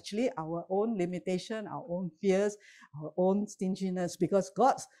blessing. It's actually our own limitation, our own fears, our own stinginess, because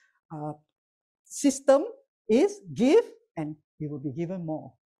God's system is give and he will be given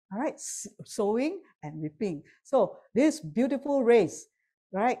more. All right, sowing and reaping. So this beautiful race,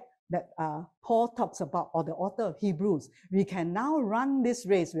 right, that Paul talks about, or the author of Hebrews, we can now run this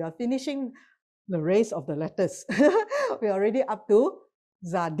race. We are finishing the race of the letters. We are already up to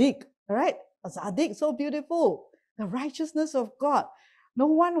Zadik, all right? Zadik, so beautiful. The righteousness of God. No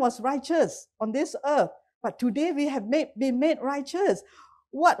one was righteous on this earth, but today we have been made righteous.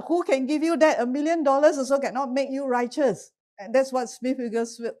 What? Who can give you that? $1 million also cannot make you righteous. And that's what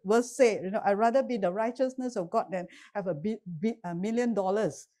Smith-Wigglesworth said. You know, I'd rather be the righteousness of God than have $1 million.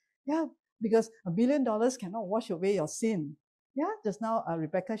 Yeah, because $1 million cannot wash away your sin. Yeah, just now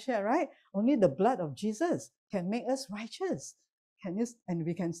Rebecca shared, right? Only the blood of Jesus can make us righteous. And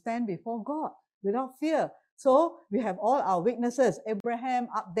we can stand before God without fear. So we have all our weaknesses. Abraham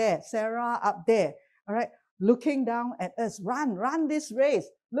up there, Sarah up there, all right? Looking down at us. Run this race.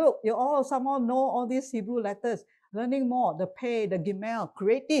 Look, you all somehow know all these Hebrew letters. Learning more, the pay, the gimel,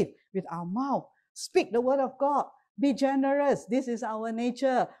 creative with our mouth. Speak the word of God. Be generous. This is our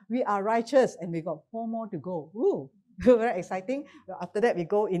nature. We are righteous. And we got 4 more to go. Woo! Very exciting. After that, we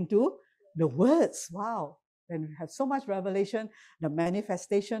go into the words. Wow. And we have so much revelation, the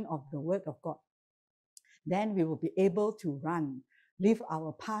manifestation of the word of God. Then we will be able to run, leave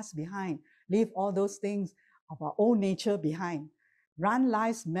our past behind, leave all those things of our own nature behind. Run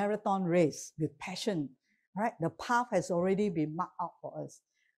life's marathon race with passion. Right? The path has already been marked out for us.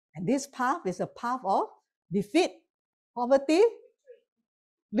 And this path is a path of defeat, poverty,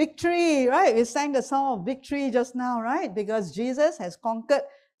 victory, right? We sang the song of victory just now, right? Because Jesus has conquered,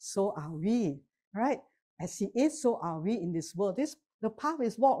 so are we, right? As he is, so are we in this world. The path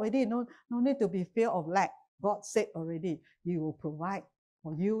is walked already. No need to be fear of lack. God said already, he will provide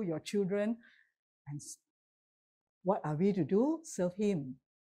for you, your children. And what are we to do? Serve him.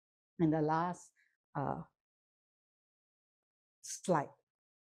 And the last slide.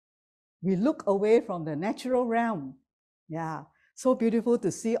 We look away from the natural realm. Yeah, so beautiful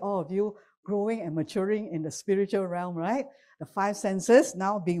to see all of you growing and maturing in the spiritual realm, right? The 5 senses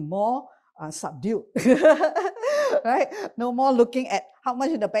now being more subdued, right? No more looking at how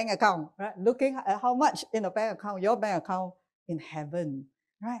much in the bank account, right? Looking at how much in the bank account, your bank account in heaven,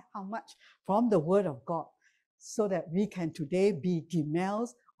 right? How much from the word of God, so that we can today be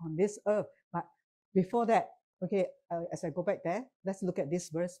Gimels on this earth. But before that, okay, as I go back there, let's look at this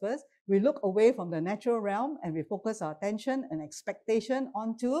verse first. We look away from the natural realm and we focus our attention and expectation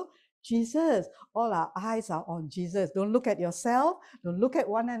onto Jesus. All our eyes are on Jesus. Don't look at yourself. Don't look at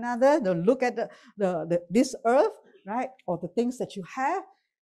one another. Don't look at this earth, right? Or the things that you have.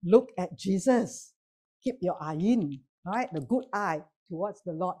 Look at Jesus. Keep your eye in, right? The good eye towards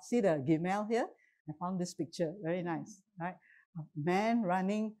the Lord. See the Gimel here? I found this picture. Very nice, right? A man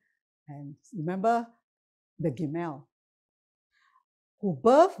running, and remember the Gimel, who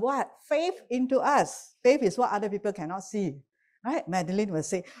birthed what? Faith into us. Faith is what other people cannot see, right? Madeline will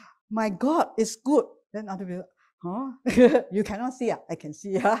say, my God is good. Then other people, huh? You cannot see, I can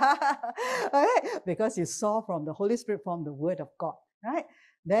see. Right? Because you saw from the Holy Spirit, from the Word of God, right?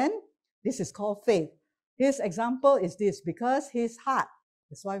 Then this is called faith. His example is this, because his heart,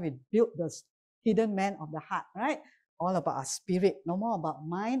 that's why we built the hidden man of the heart, right? All about our spirit, no more about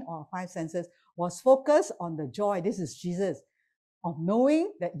mind or 5 senses, was focused on the joy, this is Jesus, of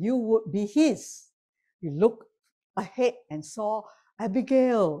knowing that you would be his. He looked ahead and saw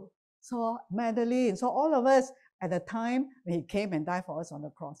Abigail, saw Madeline, saw all of us at the time when he came and died for us on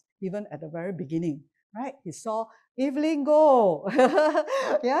the cross, even at the very beginning. right? He saw Evelyn go,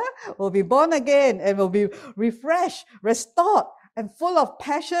 yeah, will be born again and will be refreshed, restored, and full of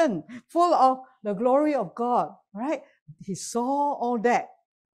passion, full of the glory of God, right? He saw all that.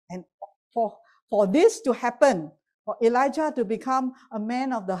 And for this to happen, for Elijah to become a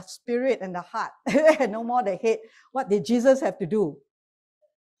man of the spirit and the heart, and no more the head, what did Jesus have to do?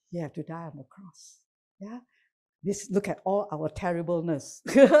 He had to die on the cross. Yeah. Look at all our terribleness,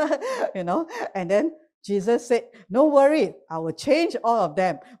 and then Jesus said, no worry, I will change all of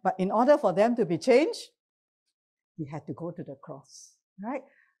them. But in order for them to be changed, he had to go to the cross, right?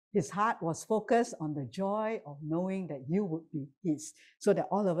 His heart was focused on the joy of knowing that you would be his, so that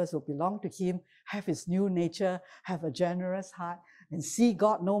all of us will belong to him, have his new nature, have a generous heart, and see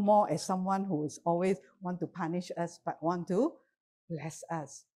God no more as someone who is always want to punish us, but want to bless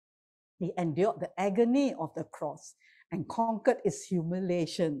us. He endured the agony of the cross and conquered its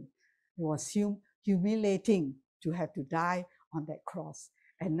humiliation. It was humiliating to have to die on that cross.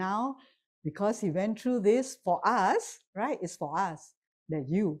 And now, because he went through this for us, right? It's for us, that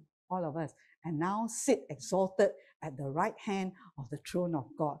you, all of us, and now sit exalted at the right hand of the throne of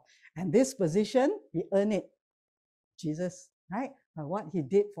God. And this position, he earned it. Jesus, right? By what he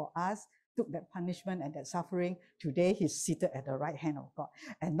did for us, took that punishment and that suffering. Today, he's seated at the right hand of God.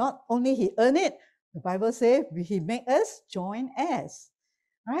 And not only he earned it, the Bible says he made us joint heirs,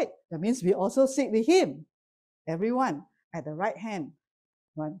 right? That means we also sit with him, everyone, at the right hand.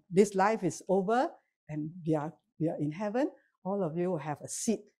 When this life is over and we are in heaven, all of you will have a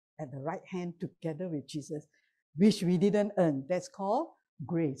seat at the right hand together with Jesus, which we didn't earn. That's called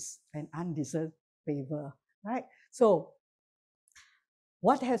grace and undeserved favor, right? So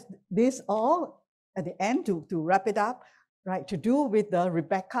what has this all at the end, to wrap it up, right, to do with the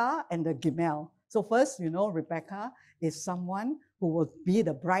Rebecca and the Gimel? So first, Rebecca is someone who will be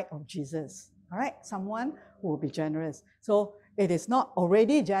the bride of Jesus, all right? Someone who will be generous. So it is not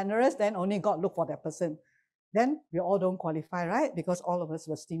already generous, then only God look for that person. Then we all don't qualify, right? Because all of us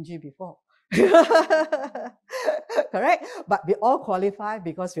were stingy before. Correct? But we all qualify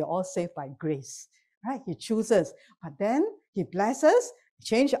because we're all saved by grace, right? He chooses, but then he blesses,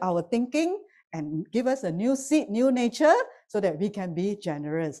 change our thinking, and give us a new seed, new nature, so that we can be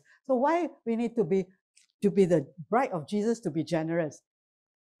generous. So why we need to be the bride of Jesus, to be generous?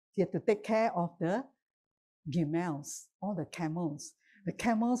 He had to take care of the Gimels, all the camels. The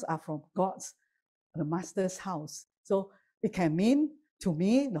camels are from God's, the Master's house. So it can mean, to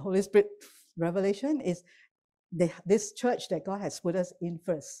me, the Holy Spirit revelation is this church that God has put us in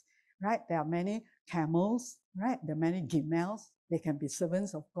first, right? There are many camels, right? There are many Gimels. They can be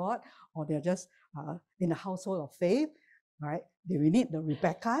servants of God, or they're just in the household of faith, right? We need the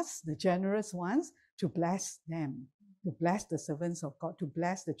Rebeccas, the generous ones, to bless them, to bless the servants of God, to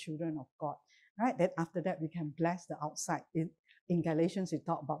bless the children of God, right? Then after that, we can bless the outside. In Galatians, we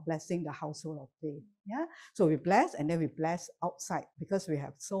talk about blessing the household of faith. Yeah. So we bless, and then we bless outside, because we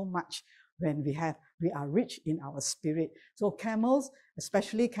have so much. When we are rich in our spirit. So camels,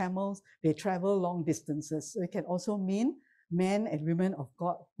 especially camels, they travel long distances. So it can also mean men and women of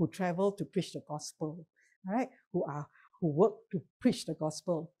God who travel to preach the gospel, right? Who work to preach the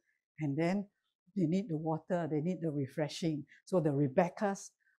gospel, and then they need the water, they need the refreshing. So the Rebeccas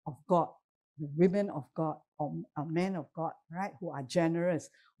of God, the women of God, or men of God, right, who are generous,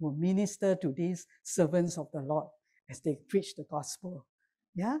 will minister to these servants of the Lord as they preach the gospel.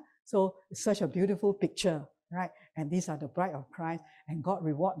 Yeah, so it's such a beautiful picture, right? And these are the bride of Christ, and God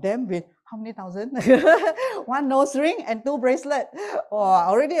reward them with how many thousand? One nose ring and 2 bracelets. Oh,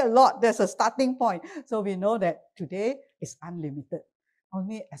 already a lot. There's a starting point. So we know that today is unlimited.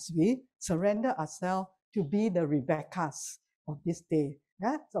 Only as we surrender ourselves to be the Rebeccas of this day.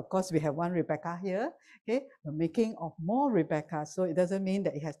 Yeah, so of course we have one Rebecca here. Okay, the making of more Rebeccas. So it doesn't mean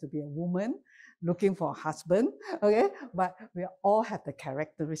that it has to be a woman looking for a husband, okay? But we all have the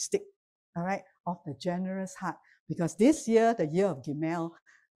characteristic, all right, of the generous heart. Because this year, the year of Gimel,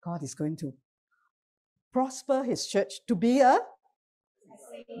 God is going to prosper his church to be a...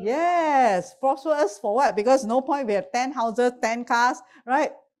 Yes, prosper us for what? Because no point we have 10 houses, 10 cars,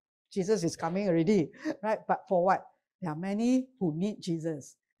 right? Jesus is coming already, right? But for what? There are many who need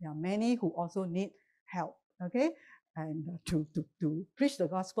Jesus. There are many who also need help, okay? And to preach the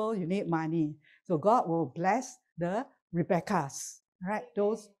gospel, you need money. So God will bless the Rebeccas, right?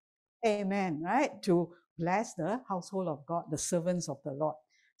 Those, amen, right? To bless the household of God, the servants of the Lord,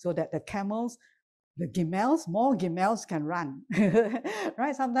 so that the camels, the Gimels, more Gimels can run,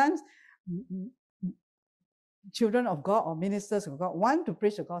 right? Sometimes children of God or ministers of God want to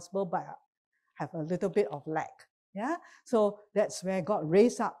preach the gospel, but have a little bit of lack. Yeah, so that's where God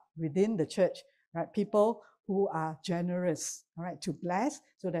raised up within the church right? People who are generous, all right, to bless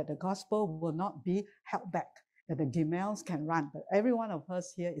so that the gospel will not be held back, that the Gimels can run. But every one of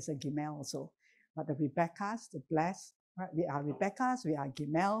us here is a Gimel also. But the Rebekahs, the blessed, right? We are Rebekahs, we are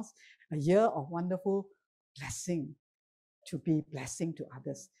Gimels, a year of wonderful blessing to be blessing to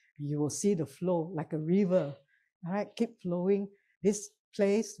others. You will see the flow like a river, all right? Keep flowing. This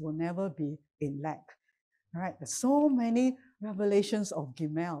place will never be in lack. All right, there's so many revelations of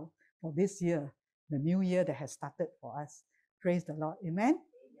Gimel for this year, the new year that has started for us. Praise the Lord. Amen?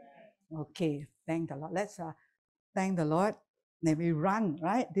 Amen. Okay, thank the Lord. Let's thank the Lord. Then we run,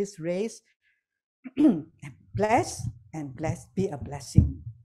 right, this race. Bless and bless, be a blessing.